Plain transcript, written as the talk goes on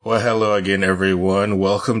Well, hello again, everyone.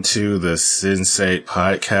 Welcome to the Sensate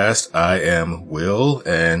podcast. I am Will,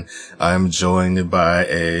 and I'm joined by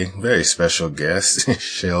a very special guest,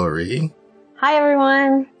 Shelly. Hi,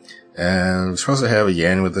 everyone. And we're supposed to have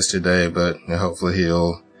Yan with us today, but hopefully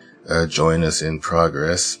he'll join us in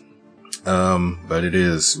progress. But it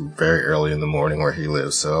is very early in the morning where he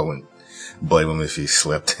lives, so I wouldn't blame him if he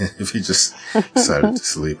slept, if he just decided to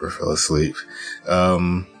sleep or fell asleep.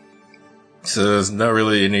 So there's not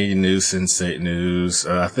really any new Sensate news.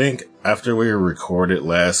 I think after we recorded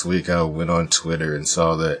last week, I went on Twitter and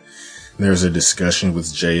saw that there's a discussion with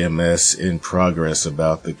JMS in progress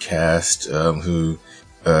about the cast, who,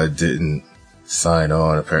 didn't sign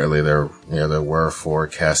on. Apparently there were 4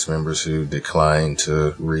 cast members who declined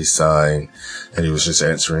to re-sign, and he was just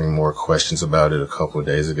answering more questions about it a couple of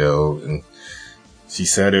days ago. And she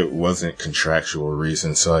said it wasn't contractual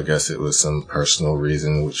reason, so I guess it was some personal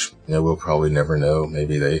reason, which, we'll probably never know.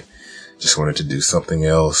 Maybe they just wanted to do something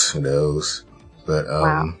else. Who knows? But,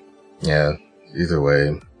 yeah, either way,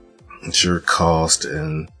 I'm sure cost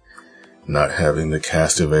and not having the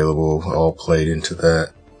cast available all played into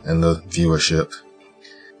that and the viewership.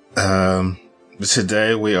 But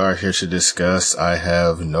today we are here to discuss I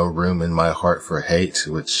Have No Room in My Heart for Hate,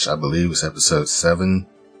 which I believe was episode 7,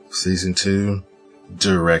 season 2.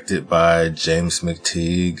 Directed by James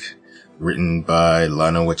McTeague, written by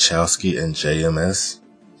Lana Wachowski and JMS.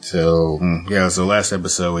 So last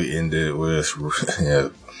episode we ended with,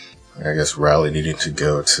 I guess Riley needing to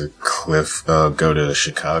go to go to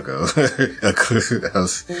Chicago.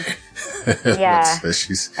 Yeah.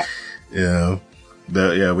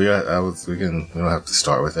 We don't have to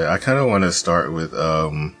start with it. I kind of want to start with,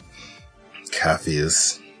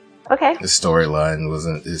 Capheus. Okay. His storyline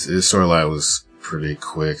was pretty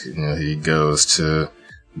quick. He goes to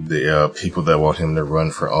the people that want him to run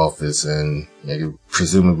for office, and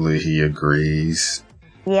presumably he agrees.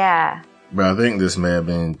 Yeah. But I think this may have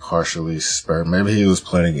been partially spurned. Maybe he was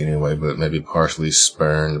planning anyway, but maybe partially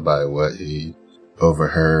spurned by what he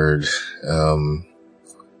overheard in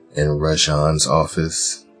Rajan's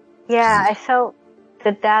office. Yeah, I felt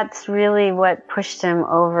that that's really what pushed him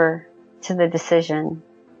over to the decision.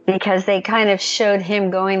 Because they kind of showed him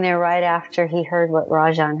going there right after he heard what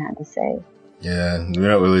Rajan had to say. Yeah, we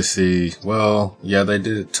don't really see... Well, yeah, they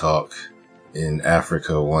did talk in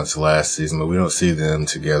Africa once last season, but we don't see them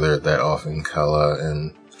together that often, Kala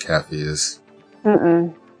and Capheus.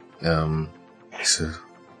 So...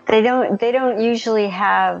 They don't usually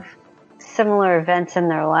have similar events in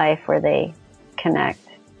their life where they connect.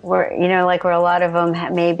 Where a lot of them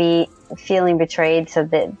may be feeling betrayed, so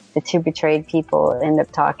that the 2 betrayed people end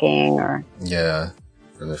up talking, or or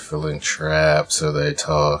they're feeling trapped, so they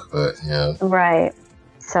talk. But right.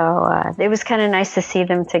 So it was kind of nice to see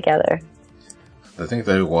them together. I think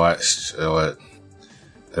they watched a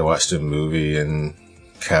movie in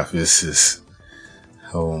Capheus's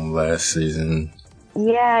home last season.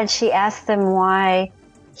 Yeah, and she asked them why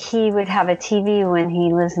he would have a TV when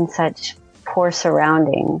he lives in such poor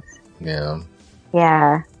surroundings. Yeah.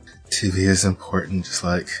 TV is important, just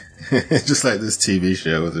like this TV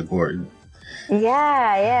show is important.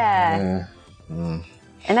 Yeah. And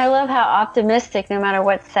I love how optimistic, no matter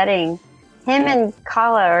what setting, him and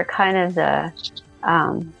Kala are kind of the,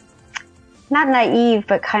 not naive,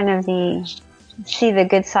 but kind of see the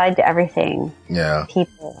good side to everything. Yeah.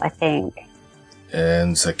 People, I think.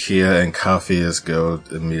 And Zakia and Capheus go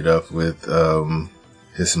to meet up with,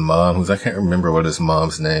 his mom, I can't remember what his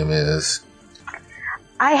mom's name is.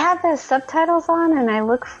 I have the subtitles on and I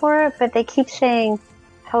look for it, but they keep saying,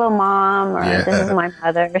 "Hello, Mom," or "This is my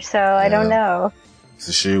mother," so I don't know.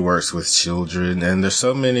 So she works with children, and there's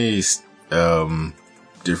so many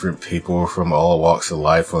different people from all walks of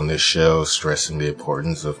life on this show stressing the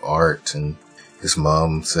importance of art, and his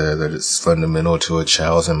mom said that it's fundamental to a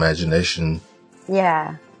child's imagination.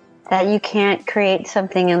 Yeah. That you can't create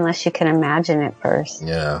something unless you can imagine it first.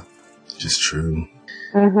 Yeah, which is true.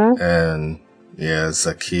 And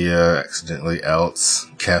Zakia accidentally outs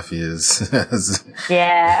Capheus as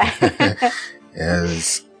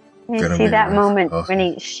as you see that moment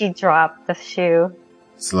when she dropped the shoe.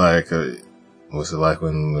 It's like what's it like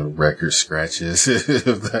when the record scratches?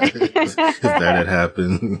 if that had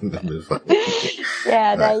happened, that'd been funny.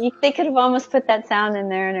 Yeah, they could have almost put that sound in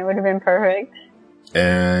there, and it would have been perfect.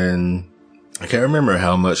 And I can't remember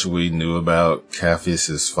how much we knew about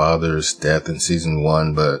Capheus' father's death in season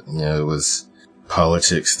 1, but, it was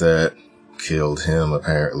politics that killed him,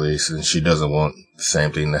 apparently, since she doesn't want the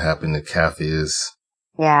same thing to happen to Capheus.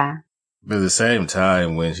 Yeah. But at the same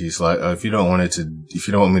time, when she's like, oh, if you don't want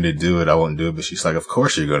me to do it, I won't do it. But she's like, of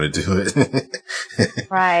course you're going to do it.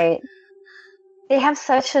 Right. They have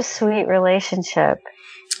such a sweet relationship.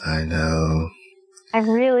 I know. I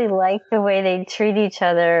really like the way they treat each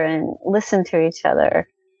other and listen to each other.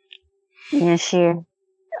 You know,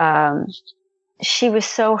 she was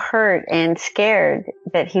so hurt and scared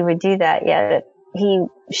that he would do that, yet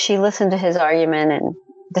she listened to his argument and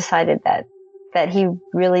decided that he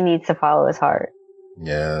really needs to follow his heart.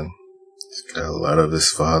 Yeah. He's got a lot of his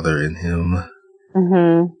father in him.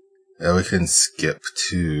 Mm-hmm. Yeah, we can skip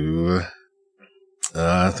to,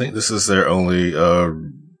 I think this is their only,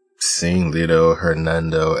 scene, Leto,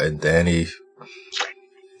 Hernando, and Danny.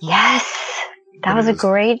 Yes! That was a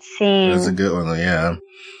great scene. It was a good one, yeah.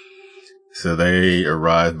 So they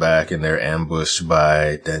arrive back and they're ambushed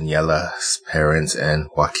by Daniela's parents and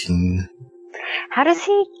Joaquin. How does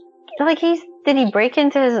he, did he break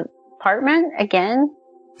into his apartment again?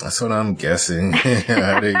 That's what I'm guessing.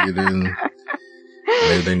 How did he get in?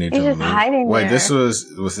 Maybe they need He's to just move. hiding Wait, there.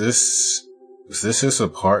 was this his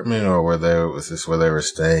apartment, or was this where they were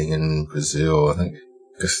staying in Brazil? I think.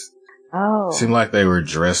 It seemed like they were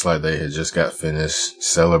dressed like they had just got finished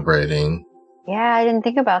celebrating. Yeah, I didn't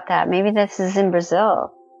think about that. Maybe this is in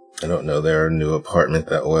Brazil. I don't know their new apartment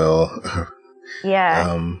that well.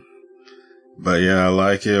 Yeah. But yeah, I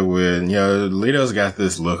like it when, Leto's got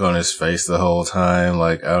this look on his face the whole time.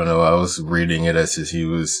 Like, I don't know, I was reading it as if he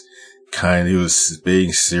was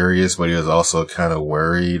being serious, but he was also kind of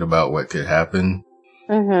worried about what could happen.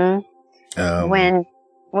 Mm-hmm.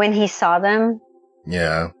 When he saw them?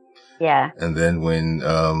 Yeah. Yeah. And then when,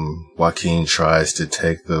 Joaquin tries to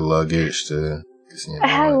take the luggage to,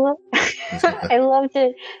 I loved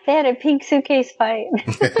it. They had a pink suitcase fight.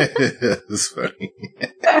 It's funny.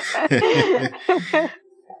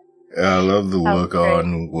 I love the look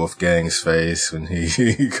on Wolfgang's face when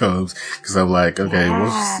he comes, because I'm like, okay,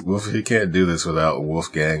 Wolf, he can't do this without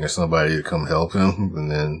Wolfgang or somebody to come help him, and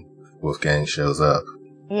then Wolfgang shows up.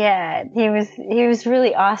 Yeah, he was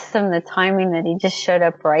really awesome. The timing that he just showed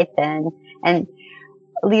up right then, and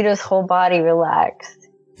Leto's whole body relaxed.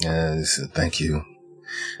 Yeah, he said, thank you.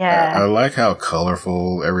 Yeah. I like how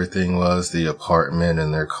colorful everything was, the apartment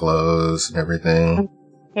and their clothes and everything.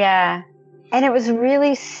 Yeah. And it was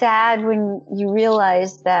really sad when you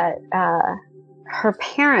realized that her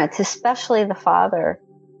parents, especially the father,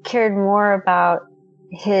 cared more about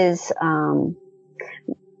his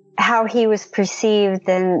how he was perceived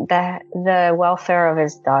than the welfare of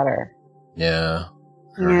his daughter. Yeah.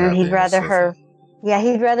 You know, he'd rather her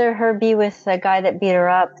be with the guy that beat her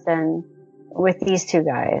up than with these two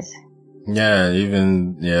guys. Yeah,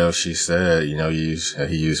 even, she said,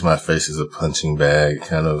 he used my face as a punching bag,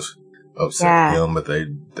 kind of upset him, but they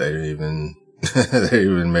didn't even, they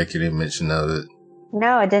didn't make any mention of it.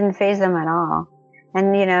 No, it didn't faze them at all.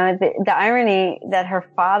 And, the irony that her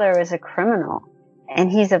father is a criminal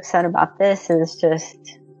and he's upset about this is just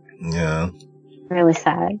really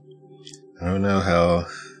sad. I don't know how,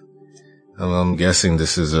 I'm guessing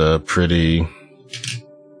this is a pretty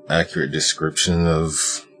accurate description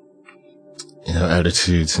of,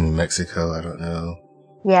 attitudes in Mexico. I don't know.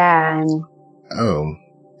 Yeah. Oh,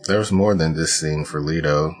 there's more than this scene for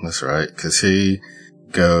Leto. That's right. Cause he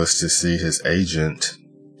goes to see his agent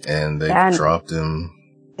and they dropped him.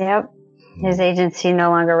 Yep. His agency no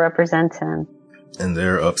longer represents him. And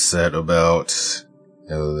they're upset about,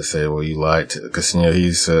 they say, well, you lied to, cause,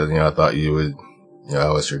 he said, I thought you would, I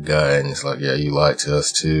was your guy. And it's like, yeah, you lied to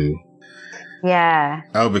us too. Yeah.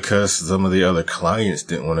 Oh, because some of the other clients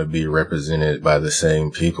didn't want to be represented by the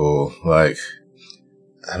same people. Like,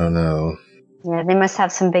 I don't know. Yeah, they must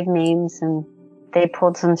have some big names and they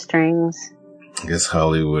pulled some strings. I guess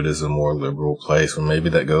Hollywood is a more liberal place, or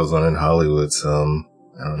maybe that goes on in Hollywood some.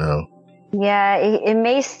 I don't know. Yeah, it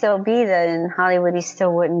may still be that in Hollywood he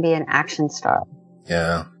still wouldn't be an action star.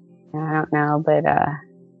 Yeah. I don't know, but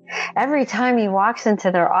every time he walks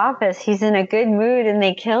into their office, he's in a good mood and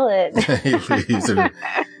they kill it.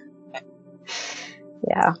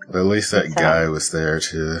 Yeah. At least that guy was there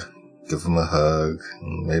to give him a hug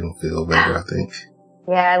and made him feel better, I think.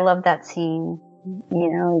 Yeah, I love that scene.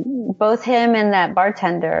 Both him and that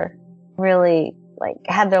bartender really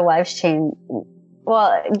had their lives changed.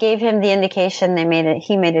 Well, it gave him the indication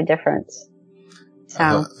he made a difference. So.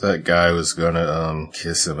 I thought that guy was gonna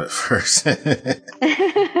kiss him at first. Yeah,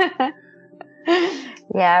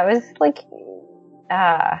 it was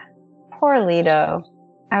poor Leto.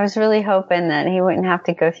 I was really hoping that he wouldn't have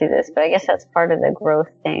to go through this, but I guess that's part of the growth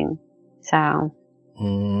thing. So.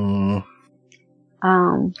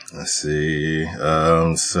 Let's see.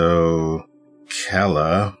 So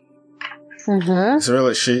Kala Mm-hmm. So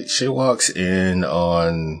like she walks in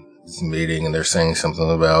on this meeting and they're saying something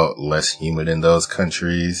about less humid in those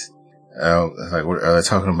countries. Like, what, are they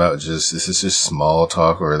talking about is this just small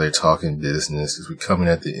talk, or are they talking business? Is we coming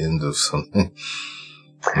at the end of something?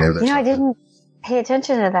 I didn't pay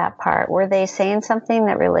attention to that part. Were they saying something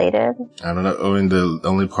that related? I don't know. I mean, the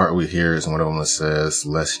only part we hear is one of them says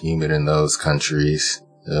less humid in those countries.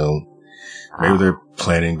 Maybe they're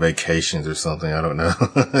planning vacations or something. I don't know.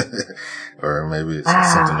 Or maybe it's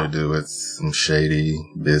something to do with some shady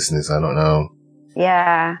business. I don't know.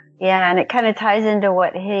 Yeah. Yeah. And it kind of ties into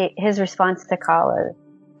what his response to Kala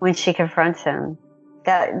when she confronts him.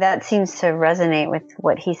 That seems to resonate with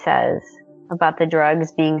what he says about the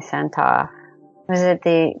drugs being sent off. Was it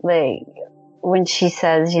when she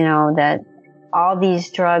says, that all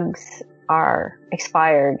these drugs are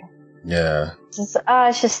expired? Yeah.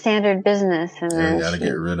 It's just standard business. And then you gotta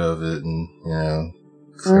get rid of it and,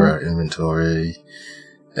 clear out inventory.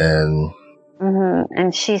 And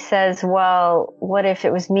and she says, well, what if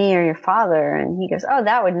it was me or your father? And he goes, oh,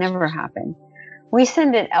 that would never happen. We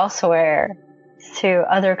send it elsewhere to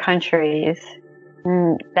other countries.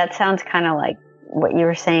 And that sounds kind of like what you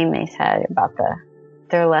were saying they said about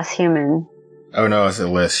they're less human. Oh no, I said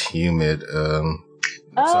less humid.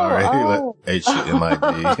 Sorry. HUMID.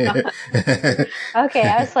 Okay,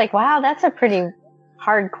 I was like, wow, that's a pretty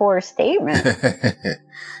hardcore statement.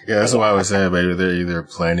 Yeah, that's why I was saying, maybe they're either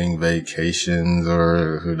planning vacations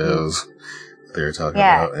or who knows what they're talking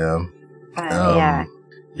about. Yeah.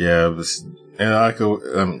 Yeah, and I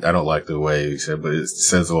don't like the way he said, but it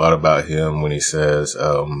says a lot about him when he says,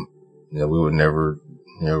 we would never,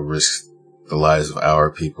 risk the lives of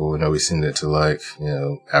our people. We send it to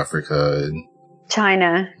Africa and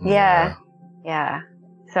China. Yeah.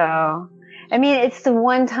 So, I mean, it's the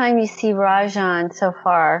one time you see Rajan so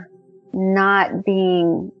far not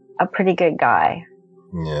being a pretty good guy.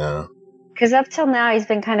 Yeah. Because up till now, he's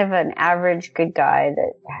been kind of an average good guy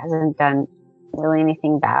that hasn't done really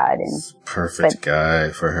anything bad. Perfect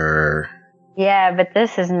guy for her. Yeah, but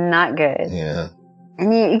this is not good. Yeah.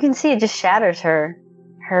 And you can see it just shatters her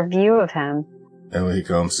view of him. And when he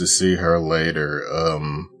comes to see her later,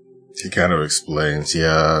 he kind of explains,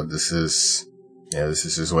 this is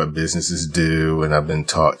just what businesses do, and I've been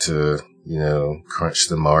taught to, crunch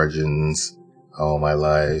the margins all my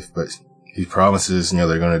life. But he promises,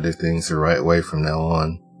 they're going to do things the right way from now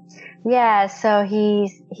on. Yeah, so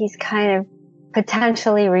he's kind of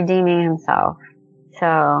potentially redeeming himself. So,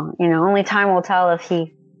 only time will tell if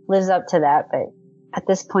he lives up to that, but at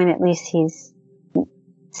this point, at least he's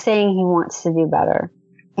saying he wants to do better,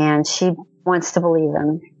 and she wants to believe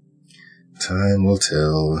him. Time will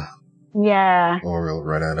tell. Yeah. Or we'll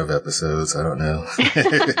run out of episodes. I don't know.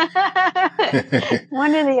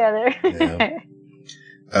 One or the other. Yeah.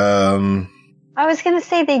 I was going to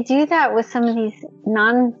say they do that with some of these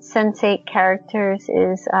non-sensate characters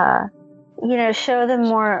is, show them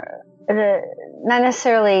more, not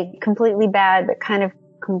necessarily completely bad, but kind of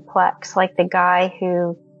complex. Like the guy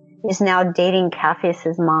who is now dating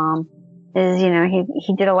Capheus's mom is,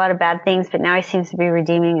 he did a lot of bad things, but now he seems to be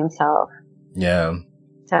redeeming himself. Yeah.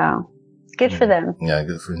 So, good for them. Yeah,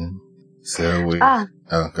 good for them. So go ahead.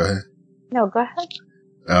 No, go ahead.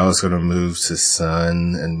 I was going to move to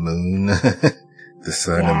sun and moon. The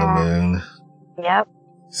sun and the moon. Yep.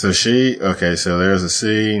 So so there's a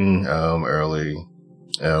scene, early,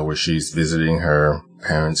 where she's visiting her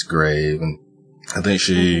parents' grave, and I think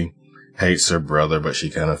she hates her brother, but she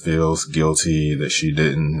kind of feels guilty that she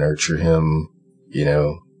didn't nurture him,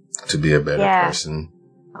 to be a better person.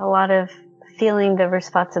 A lot of feeling the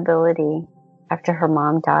responsibility after her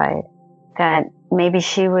mom died, that maybe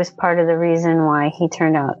she was part of the reason why he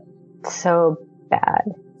turned out so bad.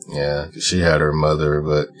 Yeah, she had her mother,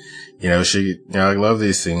 but, I love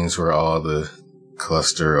these things where all the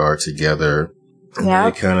cluster are together. Yeah.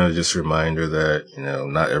 They kind of just remind her that,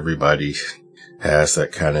 not everybody has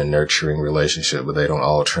that kind of nurturing relationship, but they don't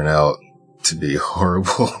all turn out to be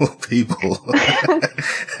horrible people.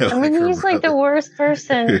 I mean, he's like the worst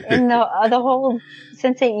person in the whole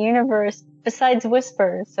Sensei universe besides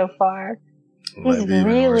Whisper so far. He's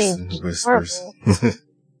really Whispers.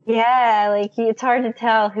 Yeah, it's hard to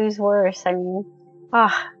tell who's worse. I mean,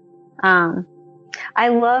 I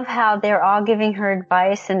love how they're all giving her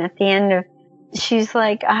advice, and at the end she's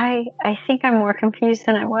like, I think I'm more confused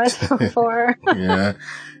than I was before. Yeah.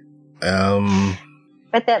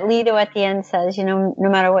 But that Leto at the end says, no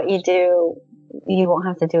matter what you do, you won't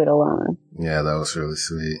have to do it alone. Yeah, that was really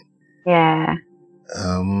sweet. Yeah.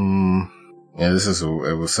 One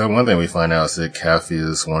thing we find out is that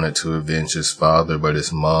Capheus wanted to avenge his father, but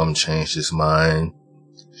his mom changed his mind.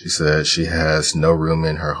 She said she has no room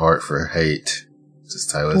in her heart for hate. Just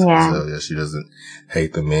title this episode. Yeah, she doesn't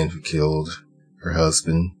hate the man who killed her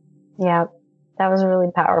husband. Yeah, that was really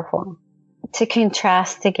powerful. To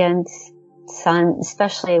contrast against Sun,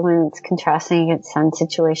 especially when it's contrasting against Sun's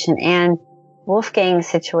situation and Wolfgang's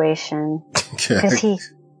situation, because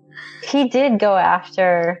he did go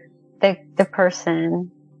after the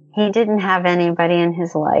person. He didn't have anybody in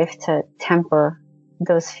his life to temper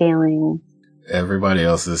those feelings. Everybody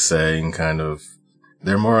else is saying kind of,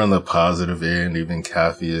 they're more on the positive end. Even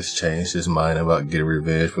Kathy has changed his mind about getting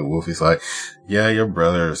revenge, but Wolfie's like, yeah, your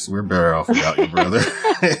brothers, we're better off without your brother.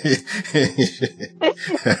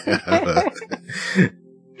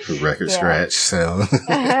 Record scratch sound.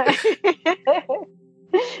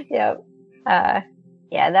 Yep.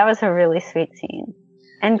 Yeah, that was a really sweet scene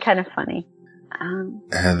and kind of funny. And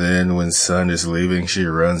then when Sun is leaving, she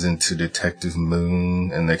runs into Detective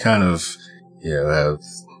Moon, and they kind of, have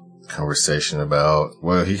conversation about,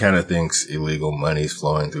 well, he kind of thinks illegal money's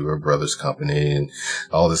flowing through her brother's company and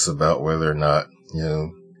all this about whether or not,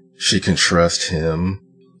 she can trust him.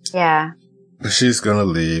 Yeah. But she's gonna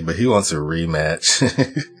leave, but he wants a rematch.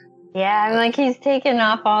 Yeah, I'm like, he's taking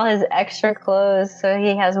off all his extra clothes so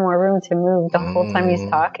he has more room to move the whole time he's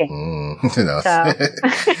talking.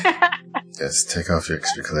 Yes, take off your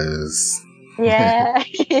extra clothes. Yeah.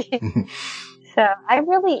 So I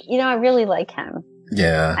really like him.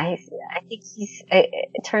 Yeah. I think he's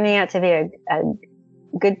turning out to be a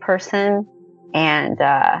good person and,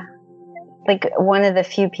 like one of the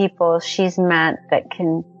few people she's met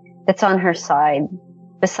that's on her side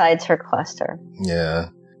besides her cluster.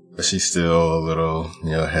 Yeah. But she's still a little,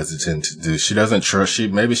 hesitant to do. She doesn't trust,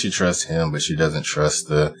 maybe she trusts him, but she doesn't trust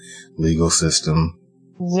the legal system.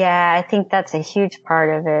 Yeah, I think that's a huge part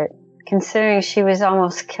of it. Considering she was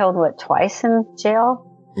almost killed, twice in jail?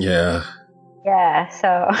 Yeah. Yeah,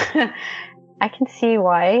 so I can see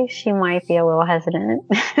why she might be a little hesitant.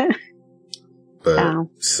 But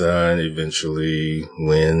Sun eventually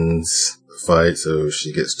wins the fight, so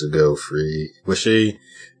she gets to go free. Well, she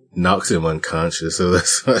knocks him unconscious, so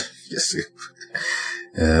that's why she gets to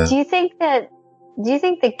go. Do you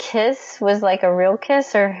think the kiss was like a real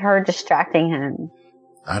kiss or her distracting him?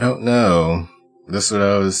 I don't know. That's what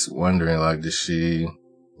I was wondering. Like, did she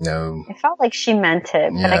know? It felt like she meant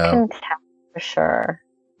it, but I couldn't tell for sure.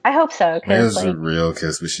 I hope so. It was a real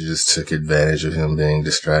kiss, but she just took advantage of him being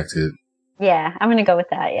distracted. Yeah, I'm gonna go with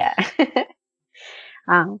that. Yeah.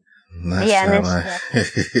 And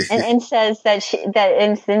says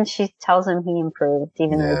and then she tells him he improved,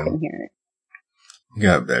 even though he couldn't hear it. He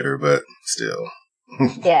got better, but still.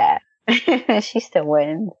 Yeah, she still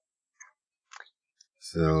wins.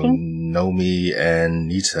 So Nomi and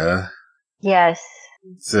Nita. Yes.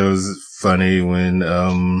 So it was funny when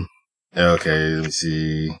okay, let me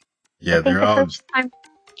see. Yeah, they're all.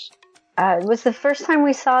 It was the first time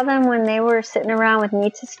we saw them when they were sitting around with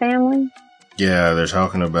Nita's family. Yeah, they're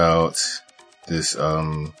talking about this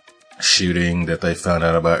shooting that they found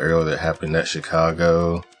out about earlier that happened at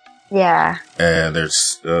Chicago. Yeah. And they're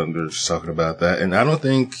just talking about that. And I don't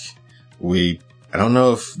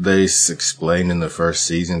know if they explained in the first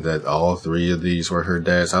season that all three of these were her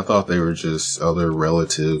dads. I thought they were just other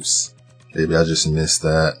relatives. Maybe I just missed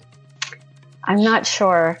that. I'm not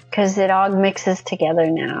sure, because it all mixes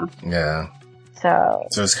together now. Yeah. So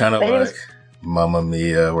it's kind of like Mamma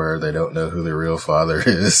Mia, where they don't know who the real father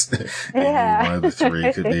is. Yeah. One of the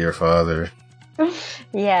three could be her father.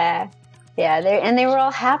 Yeah. Yeah, they were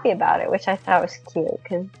all happy about it, which I thought was cute,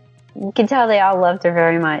 because you can tell they all loved her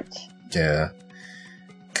very much. Yeah.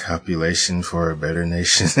 Copulation for a better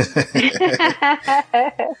nation.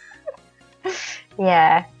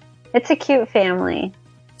 Yeah. It's a cute family.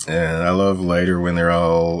 And I love later when they're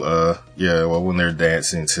all, when they're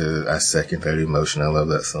dancing to I Second That Emotion. I love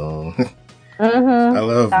that song. Mm-hmm. I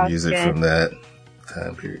love music from that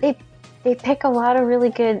time period. They pick a lot of really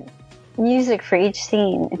good music for each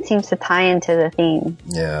scene. It seems to tie into the theme.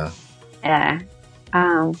 Yeah. Yeah.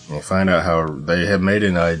 You find out how they have made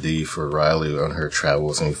an ID for Riley on her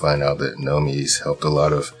travels, and you find out that Nomi's helped a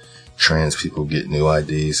lot of trans people get new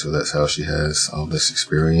IDs, so that's how she has all this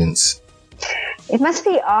experience. It must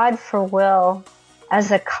be odd for Will, as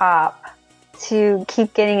a cop, to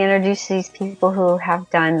keep getting introduced to these people who have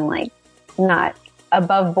done, not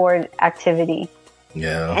above board activity.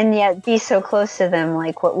 Yeah. And yet be so close to them,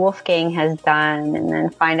 like what Wolfgang has done, and then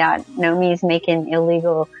find out Nomi's making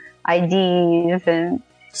illegal IDs and,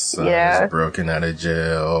 Son's broken out of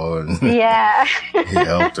jail. And yeah. He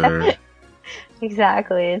helped her.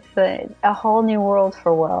 Exactly. It's a whole new world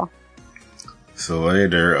for Will. So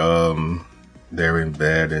later, they're in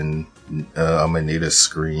bed and Amanita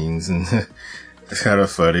screams, and it's kind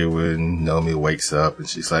of funny when Nomi wakes up and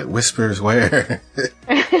she's like, "Whispers where?"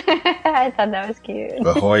 I thought that was cute.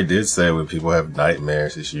 But Hoy did say when people have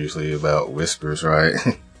nightmares, it's usually about whispers, right?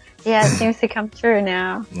 Yeah, it seems to come true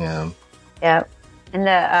now. Yeah. Yep.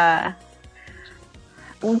 And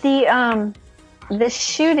the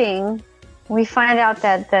shooting, we find out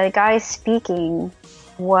that the guy speaking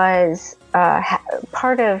was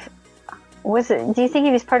part of. Was it? Do you think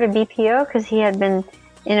he was part of BPO? Because he had been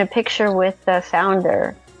in a picture with the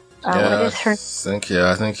founder. What is her?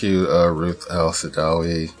 I think he Ruth Al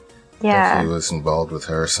Sadawi. Yeah. I think he was involved with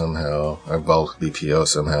her somehow. Involved with BPO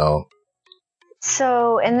somehow.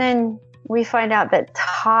 So, and then we find out that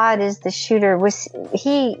Todd is the shooter.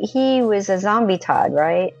 He was a zombie Todd,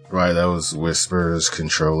 right? Right, that was Whispers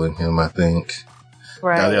controlling him, I think.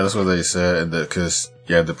 Right. Yeah, that's what they said. Because,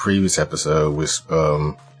 the previous episode,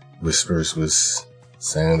 Whispers was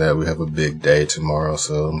saying that we have a big day tomorrow,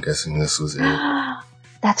 so I'm guessing this was it.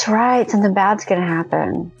 That's right, something bad's gonna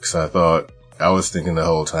happen. Because I was thinking the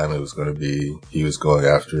whole time it was going to be, he was going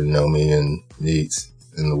after Nomi and Neats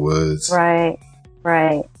in the woods. Right.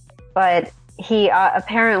 But he,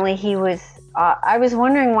 apparently he was, I was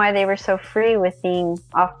wondering why they were so free with being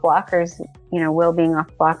off blockers, Will being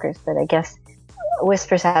off blockers, but I guess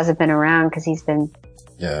Whispers hasn't been around because he's been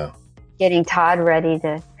getting Todd ready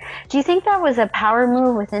to. Do you think that was a power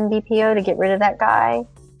move within BPO to get rid of that guy?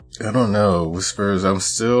 I don't know. Whispers, I'm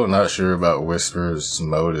still not sure about Whispers'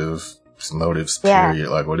 motives, period.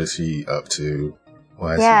 Like, what is he up to?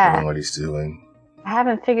 Why is he doing what he's doing? I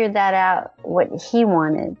haven't figured that out, what he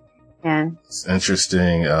wanted. Yeah. It's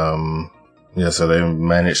interesting. So they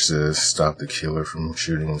managed to stop the killer from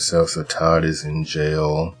shooting himself. So Todd is in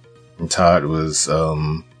jail. And Todd was,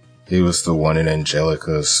 he was the one in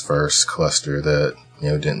Angelica's first cluster that,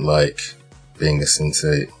 didn't like being a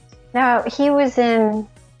sensei. No, he was in,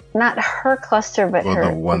 not her cluster, but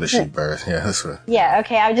the one that she birthed. Yeah, that's right. Yeah,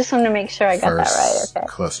 okay. I just wanted to make sure I got that right. Okay.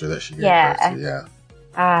 Cluster that she gave birth to, yeah.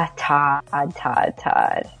 Todd.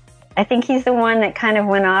 I think he's the one that kind of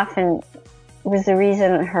went off and was the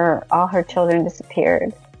reason all her children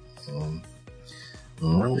disappeared. I'm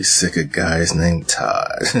really sick of guys named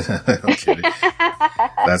Todd. I'm kidding.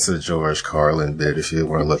 That's a George Carlin bit. If you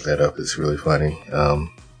want to look that up, it's really funny. I'll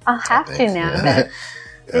have to now. Yeah.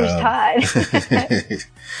 There's Todd.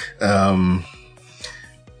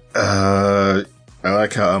 I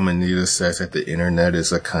like how Amanita says that the internet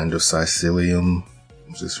is a kind of Sicilium,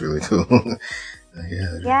 which is really cool.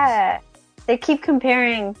 Yeah. They keep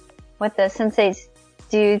comparing what the senseis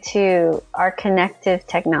do to our connective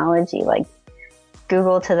technology, like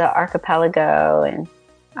Google to the archipelago and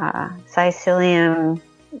Sicilium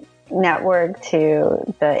network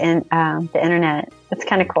to the internet. It's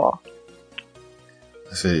kind of cool.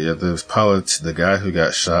 I see. The guy who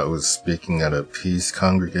got shot was speaking at a peace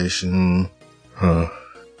congregation. Huh.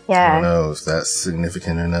 Yeah. I don't know if that's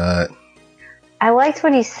significant or not. I liked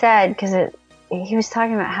what he said because he was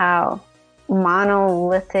talking about how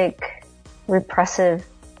monolithic, repressive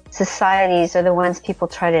societies are the ones people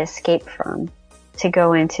try to escape from to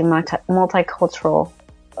go into multicultural,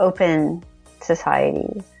 open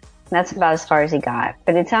societies. And that's about as far as he got.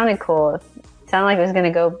 But it sounded cool. It sounded like it was going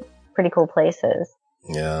to go pretty cool places.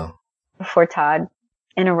 Yeah. Before Todd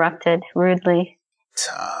interrupted rudely.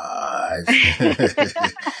 Todd.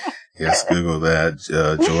 Yes, Google that.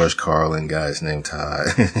 George Carlin guy's named Todd.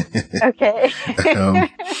 Okay.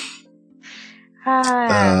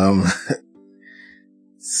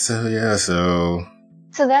 So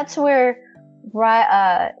that's where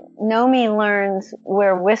Nomi learns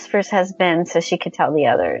where Whispers has been, so she could tell the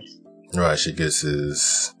others. Right, she gets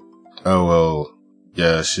his. Oh well,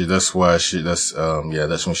 yeah. That's when she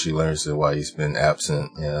learns why he's been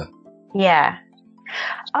absent. Yeah. Yeah.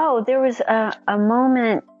 Oh, there was a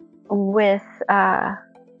moment with I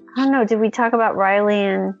don't know. Did we talk about Riley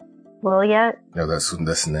and Will yet? No, that's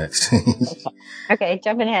next. Okay,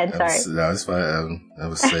 jumping ahead. Sorry. That's fine. I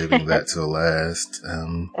was saving that till last.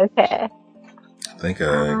 Okay. I think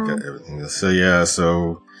I got everything else.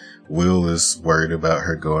 So Will is worried about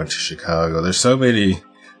her going to Chicago. There's so many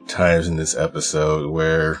times in this episode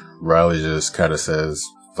where Riley just kind of says,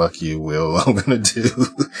 "Fuck you, Will, I'm gonna do."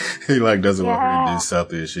 He doesn't want her to do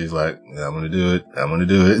something. She's like, "I'm gonna do it. I'm gonna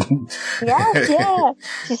do it." Yeah.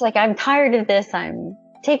 She's like, "I'm tired of this. I'm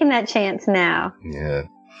taking that chance now." Yeah.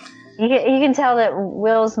 You can tell that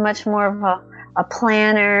Will's much more of a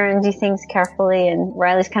planner and do things carefully, and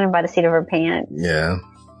Riley's kind of by the seat of her pants. Yeah.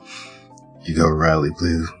 You go, Riley,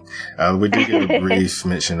 please. We did get a brief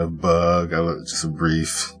mention of Bug. Just a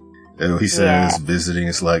brief. And he says visiting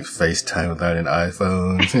is like FaceTime without an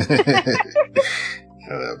iPhone.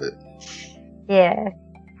 I love it. Yeah.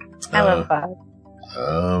 I love Bob.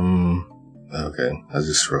 Okay. I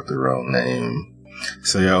just wrote the wrong name.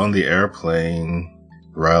 So yeah, on the airplane,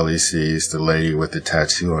 Riley sees the lady with the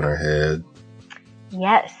tattoo on her head.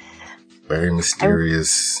 Yes. Very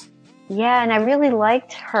mysterious. Yeah, and I really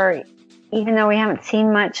liked her, even though we haven't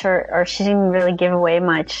seen much or she didn't really give away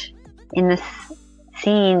much in this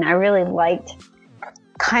scene. I really liked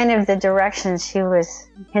kind of the direction she was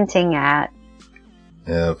hinting at.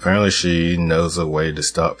 Yeah, apparently she knows a way to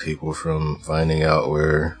stop people from finding out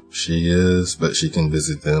where she is, but she can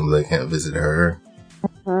visit them, they can't visit her.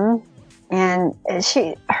 Mm-hmm. And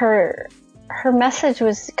her message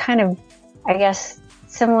was kind of, I guess,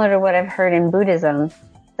 similar to what I've heard in Buddhism.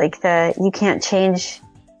 Like you can't change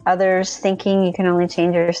others' thinking, you can only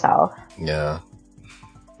change yourself. Yeah.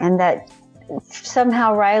 And that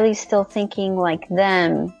somehow Riley's still thinking like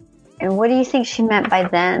them. And what do you think she meant by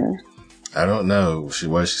them? I don't know. She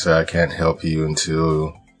said, I can't help you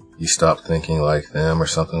until you stop thinking like them or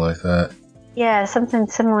something like that. Yeah, something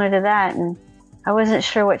similar to that. And I wasn't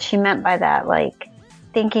sure what she meant by that. Like,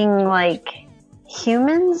 thinking like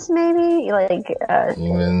humans, maybe? Like,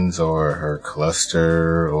 humans or her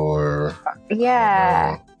cluster or...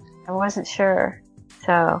 Yeah, I wasn't sure.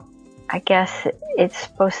 So, I guess it's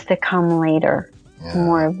supposed to come later. Yeah.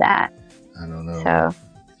 More of that. I don't know. So.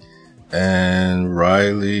 And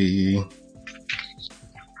Riley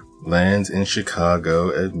lands in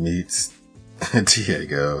Chicago and meets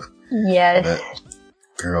Diego. Yes. That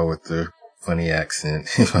girl with the funny accent.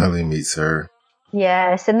 He finally meets her.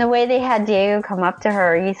 Yes, and the way they had Diego come up to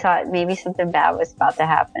her, you thought maybe something bad was about to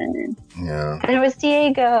happen. And it was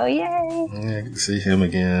Diego. Yay! Yeah, I can see him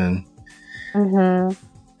again. Mm-hmm.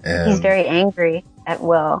 And he's very angry at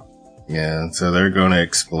Will. Yeah, so they're going to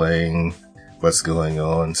explain what's going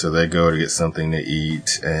on. So they go to get something to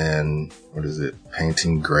eat, and what is it?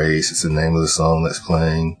 Painting Grace. It's the name of the song that's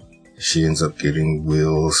playing. She ends up getting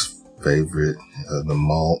Will's favorite, the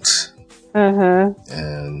malt. Mm-hmm.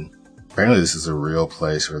 And apparently this is a real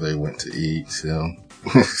place where they went to eat. So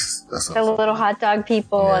that's the little hot dog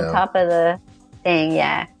people on top of the thing.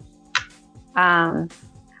 Yeah.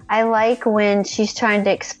 I like when she's trying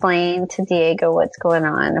to explain to Diego what's going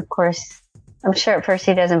on. Of course, I'm sure at first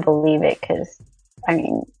he doesn't believe it because, I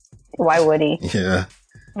mean, why would he? Yeah.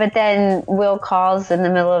 But then Will calls in the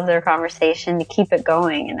middle of their conversation to keep it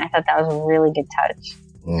going, and I thought that was a really good touch.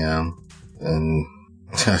 Yeah. And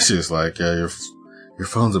she was like, yeah, your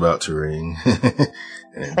phone's about to ring.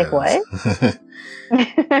 It's like, what?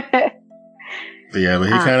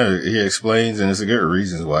 But he explains, and it's a good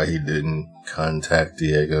reason why he didn't contact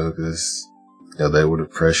Diego, because they would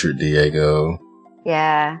have pressured Diego.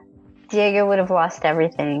 Yeah. Diego would have lost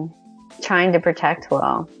everything trying to protect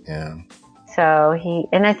Will. Yeah. So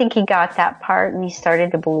I think he got that part, and he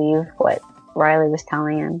started to believe what Riley was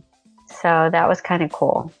telling him. So that was kind of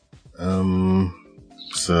cool.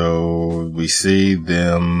 So we see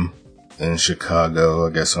them in Chicago, I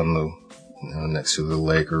guess on the, next to the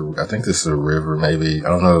lake, or I think this is a river, maybe. I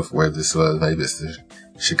don't know where this was. Maybe it's the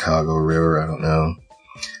Chicago River. I don't know.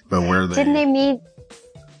 But where didn't they meet?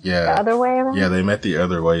 Yeah. The other way around? Yeah, they met the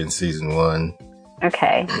other way in season 1.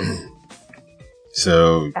 Okay.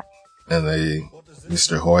 So, and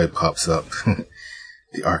Mr. Hoy pops up.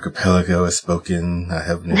 The archipelago has spoken. I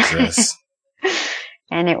have an address.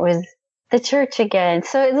 And it was the church again.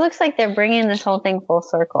 So it looks like they're bringing this whole thing full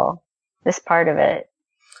circle. This part of it.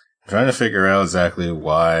 I'm trying to figure out exactly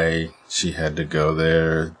why she had to go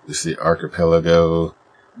there. Is the archipelago?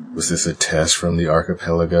 Was this a test from the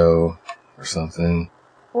archipelago or something?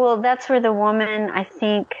 Well, that's where the woman, I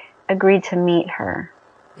think, agreed to meet her.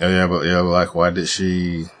 Oh, yeah, but like, why did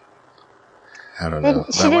she... I don't know.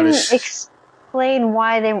 She didn't explain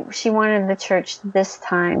why she wanted the church this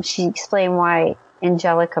time. She explained why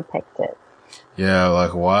Angelica picked it. Yeah,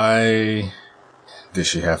 like, why did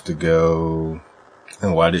she have to go,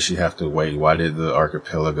 and why did she have to wait? Why did the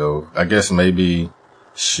archipelago... I guess maybe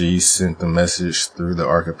she sent the message through the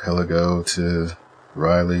archipelago to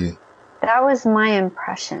Riley. That was my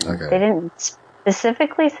impression. Okay. They didn't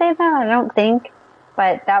specifically say that, I don't think,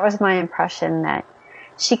 but that was my impression, that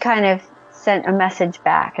she kind of sent a message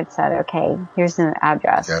back and said, okay, here's an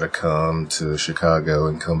address. You gotta come to Chicago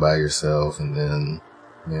and come by yourself, and then,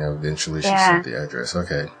 eventually she sent the address.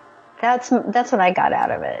 Okay. That's what I got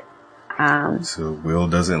out of it. So Will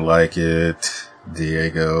doesn't like it.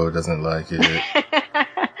 Diego doesn't like it.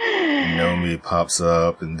 Nomi pops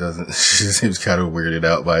up and she seems kind of weirded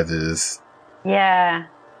out by this. Yeah.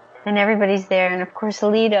 And everybody's there. And of course,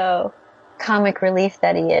 Alito comic relief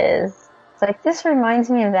that he is. It's like, this reminds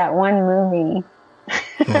me of that one movie.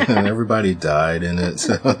 Everybody died in it.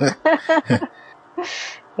 So.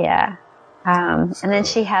 Yeah. And then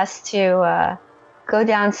she has to go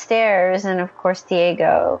downstairs, and of course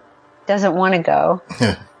Diego doesn't want to go.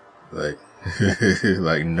 like,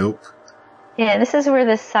 nope. Yeah, this is where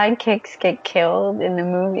the sidekicks get killed in the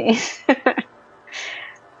movies.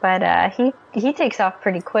 But he takes off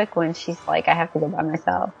pretty quick when she's like, I have to go by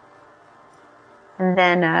myself. And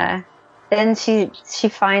then she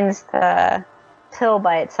finds the pill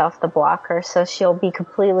by itself to block her, so she'll be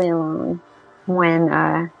completely alone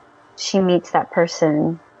when she meets that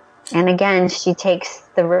person. And again, she takes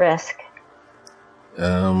the risk.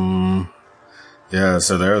 Yeah,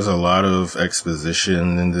 so there's a lot of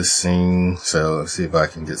exposition in this scene, so let's see if I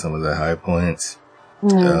can get some of the high points.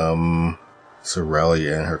 So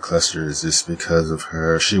Raleigh and her cluster is just because of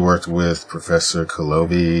her. She worked with Professor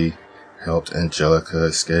Colovi, helped Angelica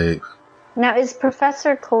escape. Now, is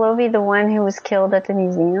Professor Colovi the one who was killed at the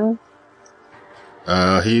museum?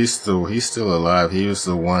 He's still alive. He was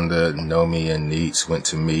the one that Nomi and Neitz went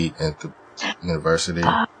to meet at the university.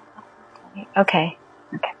 Okay,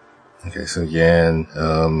 so Yan,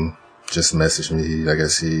 just messaged me. I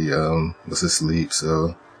guess he, was asleep,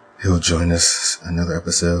 so he'll join us another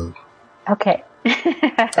episode. Okay.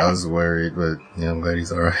 I was worried, but yeah, I'm glad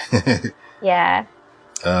he's alright. Yeah.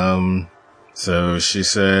 So she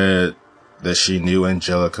said that she knew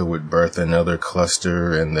Angelica would birth another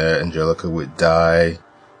cluster and that Angelica would die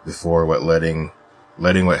before letting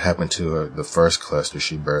what happened to the first cluster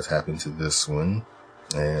she birthed happen to this one.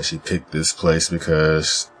 And she picked this place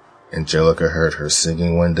because Angelica heard her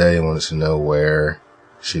singing one day and wanted to know where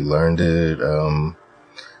she learned it.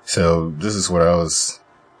 So this is what I was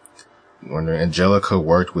wondering. Angelica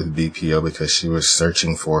worked with BPO because she was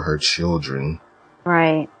searching for her children.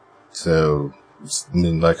 Right. So,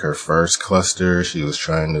 like her first cluster, she was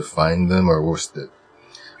trying to find them, or was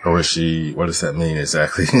she, what does that mean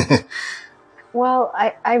exactly? Well,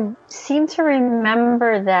 I seem to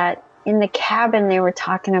remember that in the cabin they were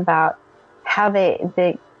talking about how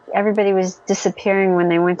everybody was disappearing when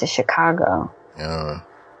they went to Chicago. Yeah.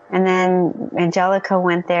 And then Angelica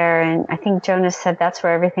went there, and I think Jonas said that's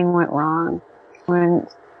where everything went wrong, when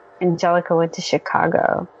Angelica went to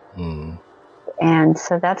Chicago. Mm. And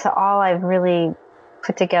so that's all I've really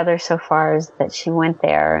put together so far, is that she went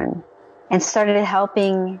there and started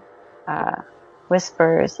helping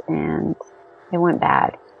Whispers, and it went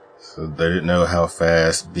bad. So they didn't know how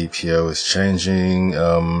fast BPO is changing.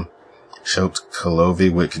 Hoped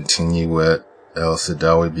Colovi would continue what El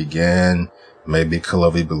Sadawi began. Maybe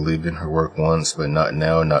Colovi believed in her work once, but not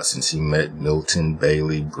now, not since he met Milton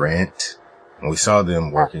Bailey Brant. And we saw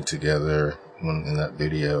them working together in that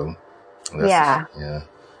video. Yeah.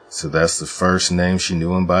 So that's the first name she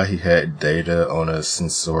knew him by. He had data on a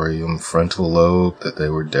sensorium frontal lobe that they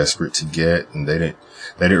were desperate to get, and they didn't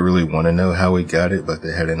really want to know how he got it, but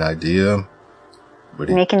they had an idea. But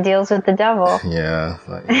making deals with the devil. Yeah,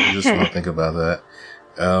 you just want to think about that.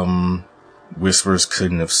 Whispers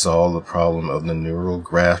couldn't have solved the problem of the neural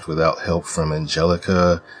graft without help from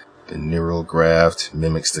Angelica. The neural graft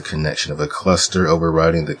mimics the connection of a cluster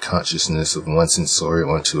overriding the consciousness of one sensorium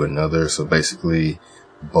onto another. So basically,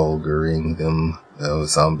 bulgaring them,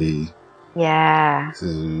 zombie. Yeah.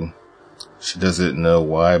 So she doesn't know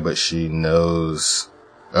why, but she knows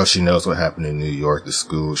what happened in New York, the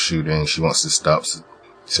school shooting. She wants to stop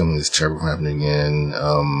some of this terrible from happening again.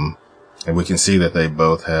 And we can see that they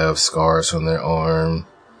both have scars on their arm,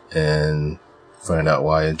 and find out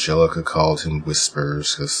why Angelica called him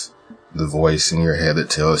Whispers, because the voice in your head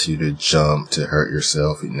that tells you to jump, to hurt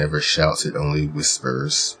yourself, it never shouts, it only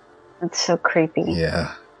whispers. That's so creepy.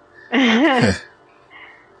 Yeah. And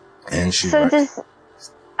she so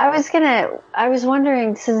I was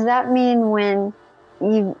wondering, does that mean when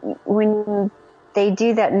they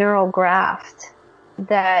do that neural graft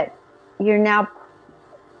that you're now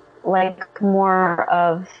like more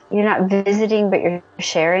of, you're not visiting but you're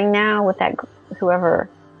sharing now with that whoever,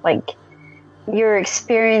 like you're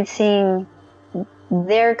experiencing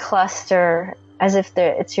their cluster as if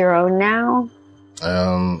it's your own now?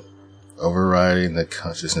 Overriding the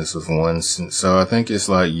consciousness of one. So I think it's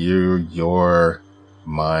like your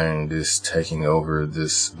mind is taking over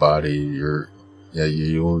this body. You're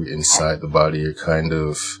inside the body. You're kind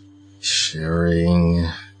of sharing.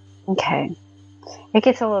 Okay. It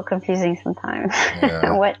gets a little confusing sometimes.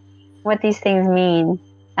 Yeah. what these things mean.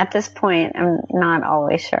 At this point, I'm not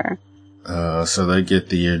always sure. So they get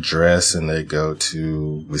the address and they go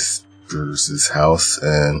to Whispers' house,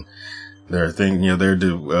 and they're thinking,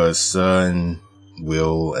 their son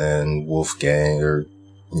Will and Wolfgang are,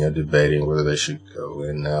 debating whether they should go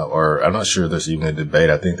in now. Or I'm not sure there's even a debate.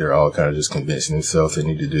 I think they're all kind of just convincing themselves they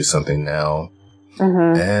need to do something now.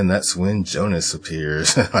 Mm-hmm. And that's when Jonas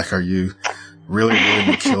appears. Like, are you really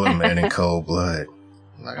willing to kill a man in cold blood?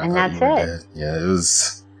 Like, and that's it. Dead. Yeah, it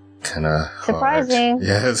was kind of surprising. Hard.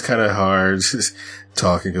 Yeah, it was kind of hard just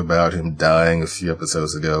talking about him dying a few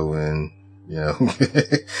episodes ago when, he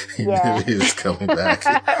knew he was coming back.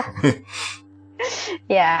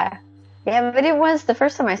 Yeah. Yeah, but it was, the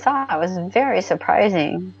first time I saw it was very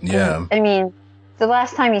surprising. Yeah. I mean, the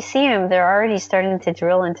last time you see him, they're already starting to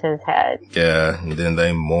drill into his head. Yeah, and then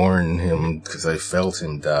they mourn him because they felt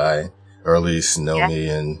him die. Or at least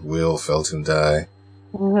Nomi and Will felt him die.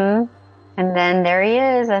 Mm-hmm. And then there he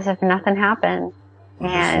is, as if nothing happened.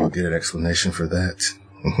 And we'll get an explanation for that.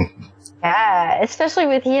 Yeah, especially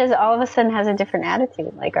with he all of a sudden has a different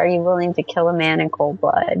attitude. Like, are you willing to kill a man in cold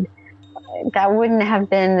blood? That wouldn't have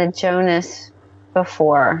been the Jonas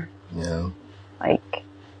before. Yeah. Like,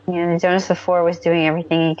 the Jonas before was doing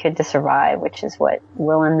everything he could to survive, which is what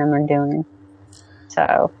Will and them are doing.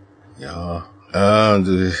 So. Yeah.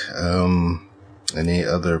 Any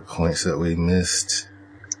other points that we missed?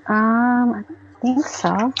 I don't think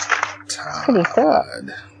so. It's pretty thorough.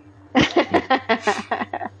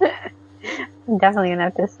 I'm definitely gonna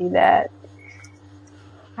have to see that.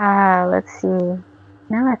 Let's see. No,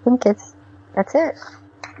 I think that's it.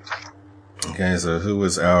 Okay, so who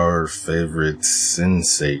was our favorite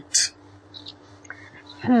sensate?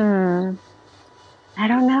 I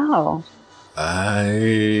don't know.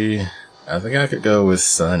 I think I could go with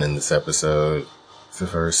Sun in this episode. It's the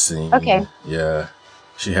first scene. Okay. Yeah.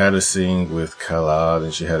 She had a scene with Khalad,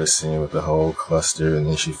 and she had a scene with the whole cluster, and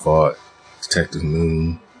then she fought Detective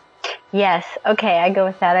Moon. Yes. Okay, I go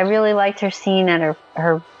with that. I really liked her scene at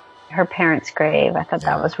her parents' grave. I thought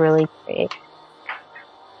that was really great.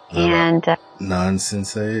 And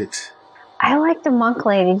non-sensate. I liked the monk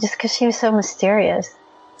lady just because she was so mysterious.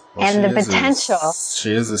 Well, and the potential.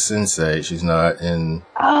 She is a sensate. She's not in.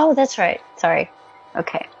 Oh, that's right. Sorry.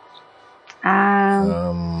 Okay. I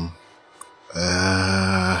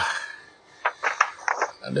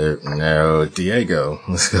don't know. Diego.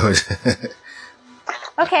 Let's go with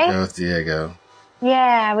Okay. Go with Diego.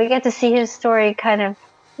 Yeah, we get to see his story kind of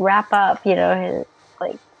wrap up,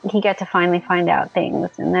 he got to finally find out things,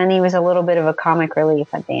 and then he was a little bit of a comic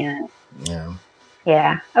relief at the end. Yeah.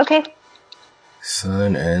 Yeah. Okay.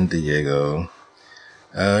 Sun and Diego.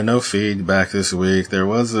 No feedback this week. There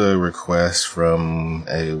was a request from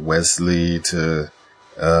a Wesley to,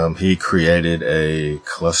 he created a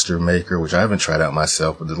cluster maker, which I haven't tried out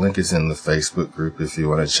myself, but the link is in the Facebook group if you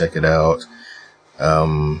want to check it out.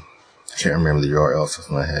 I can't remember the URL off the top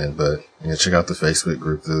of my head, but check out the Facebook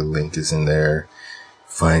group. The link is in there.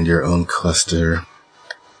 Find your own cluster.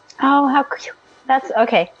 Oh, how cute. That's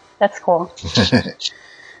okay. That's cool.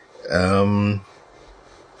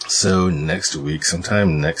 So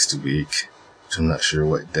sometime next week, which I'm not sure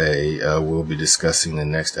what day, we'll be discussing the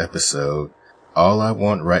next episode. All I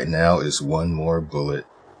want right now is one more bullet.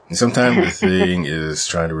 And sometimes the thing is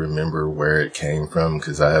trying to remember where it came from,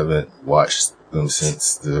 because I haven't watched them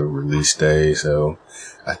since the release day, so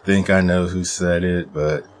I think I know who said it,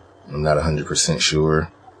 but I'm not 100% sure.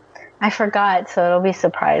 I forgot, so it'll be a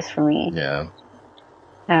surprise for me. Yeah.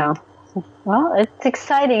 Oh. Well, it's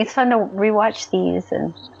exciting. It's fun to rewatch these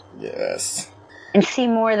and see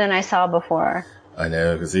more than I saw before. I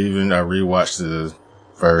know, because even I rewatched the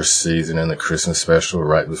first season and the Christmas special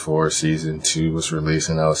right before season 2 was released,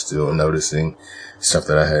 and I was still noticing stuff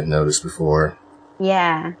that I hadn't noticed before.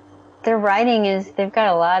 Yeah. Their writing they've got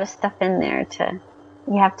a lot of stuff in there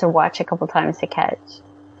you have to watch a couple times to catch.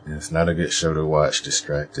 It's not a good show to watch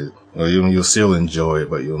distracted. Well, you'll still enjoy it,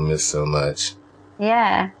 but you'll miss so much.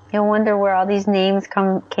 Yeah. You'll wonder where all these names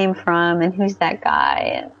came from and who's that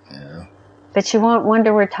guy. Yeah. But you won't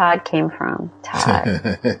wonder where Todd came from. Todd.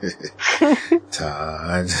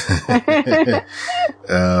 Todd.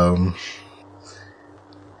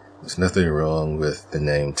 There's nothing wrong with the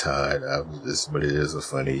name Todd, but it is a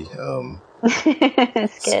funny,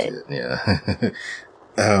 it's good. Yeah.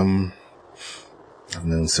 I've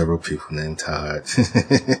known several people named Todd.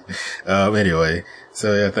 Anyway,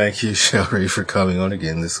 so yeah, thank you, Shelly, for coming on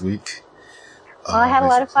again this week. Well, I had a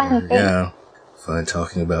lot of fun. Yeah. Fun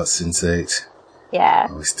talking about Sense8.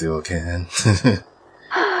 Yeah. We still can.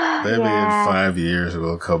 Maybe in 5 years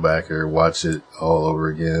we'll go back or watch it all over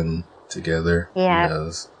again together. Yeah. Who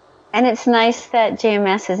knows? And it's nice that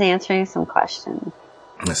JMS is answering some questions.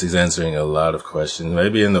 Yes, he's answering a lot of questions.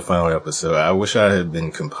 Maybe in the final episode. I wish I had been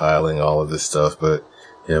compiling all of this stuff, but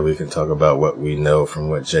Yeah, we can talk about what we know from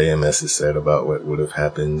what JMS has said about what would have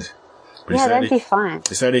happened. But yeah, that'd be fun.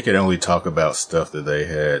 He said he could only talk about stuff that they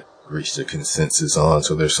had reached a consensus on,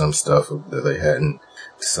 so there's some stuff that they hadn't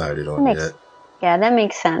decided on yet. Yeah, that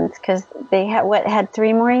makes sense, because they had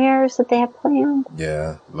 3 more years that they have planned?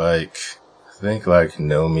 Yeah, I think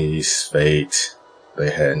Nomi's fate,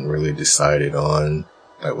 they hadn't really decided on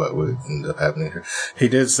what would end up happening here. He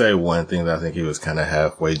did say one thing that I think he was kind of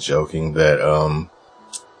halfway joking that,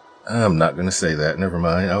 I'm not going to say that. Never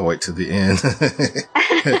mind. I'll wait till the end.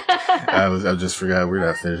 I just forgot we're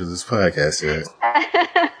not finished with this podcast yet.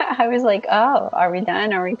 I was like, oh, are we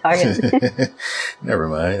done? Are we talking? Never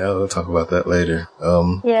mind. I'll talk about that later.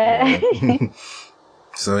 Yeah.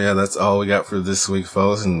 So yeah, that's all we got for this week,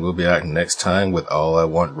 folks. And we'll be back next time with All I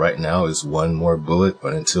Want Right Now Is One More Bullet.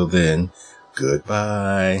 But until then,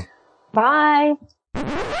 goodbye. Bye.